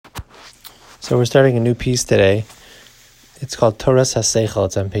So we're starting a new piece today. It's called Toras Hasechel.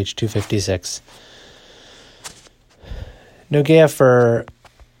 It's on page 256. Nogea for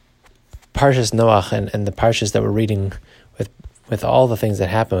Parshas Noach and the Parshas that we're reading with all the things that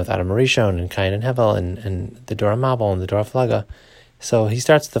happened with Adam Rishon and Cain and Hevel and the Dora Mabel and the Dora Flaga. So he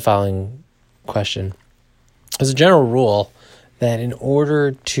starts the following question. There's a general rule that in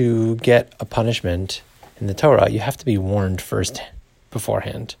order to get a punishment in the Torah, you have to be warned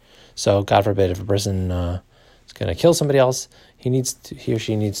beforehand. So, God forbid, if a person is going to kill somebody else, he or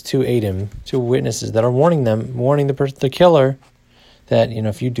she needs two witnesses that are warning the killer that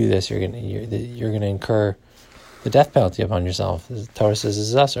if you do this, you're going to incur the death penalty upon yourself. The Torah says this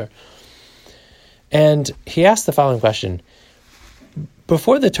is usher. And he asked the following question: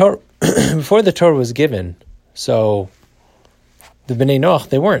 before the Torah was given, so the Bnei Noach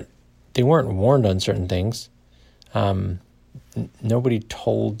they weren't warned on certain things. Nobody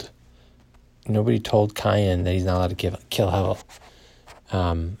told Cain that he's not allowed to kill Hevel,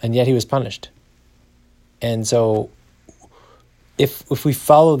 and yet he was punished. And so, if we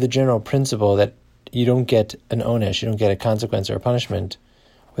follow the general principle that you don't get an onesh, you don't get a consequence or a punishment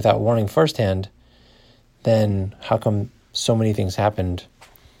without warning firsthand, then how come so many things happened,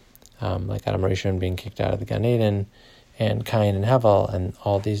 like Adam Rishon being kicked out of the Gan Eden, and Cain and Hevel, and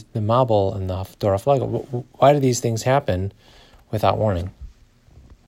all these, the Mabel and the Dora Flaga? Why do these things happen without warning?